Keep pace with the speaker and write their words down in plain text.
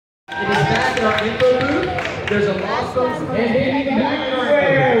It is back in our info booth. There's a lost zone. And in the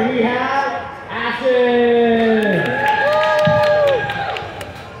back we have Ashton.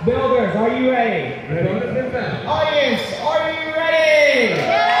 Builders, are you ready? Ready. Audience, are you ready?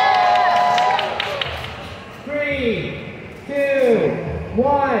 Yeah! 3, 2,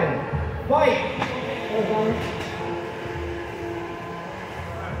 1, fight!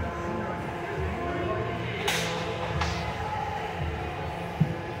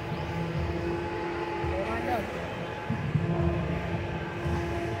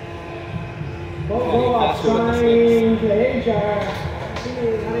 Trying to hit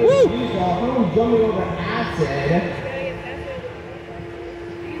Helen jumping over acid.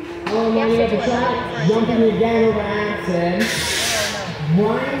 Jumping again over acid.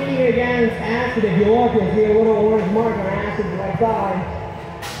 Grinding against acid. If you look, you'll see a little orange mark on acid to the right side.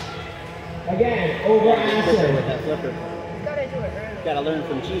 Again, over acid. With that flipper. Gotta learn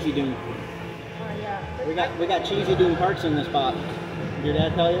from Cheesy Doom. We got Cheesy Doom parts in this spot. Did your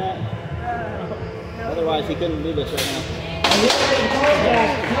dad tell you that? Otherwise, he couldn't do this right now.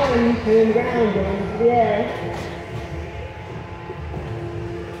 Helen in the ground going to the air.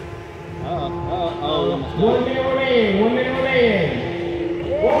 One minute remaining. 1 minute remaining.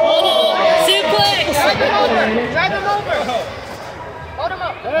 Suplex! Drive them over! Drive them over! Hold them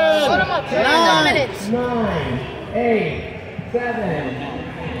up! Hold them up! 2 minutes! 9, 8, 7.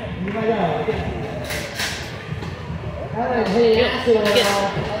 Here we go. Helen, hey, acid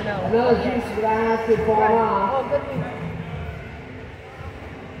off. Another piece of the acid falling off.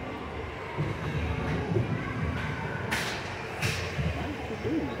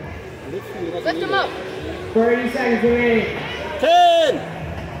 Lift them up. 30 seconds remaining. 10!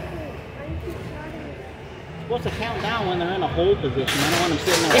 Supposed to count down when they're in a hold position. I don't want them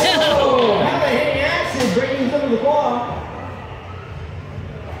sitting there. Oh! Helen hitting acid, bringing some of the claw.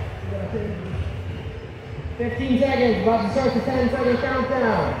 15 seconds, about to start the 10-second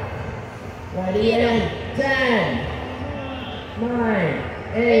countdown. Ready in 10,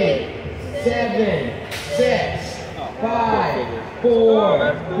 9, 8, 7, 6, 5,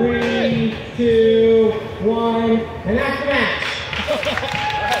 4, 3, 2, 1, and that's the match.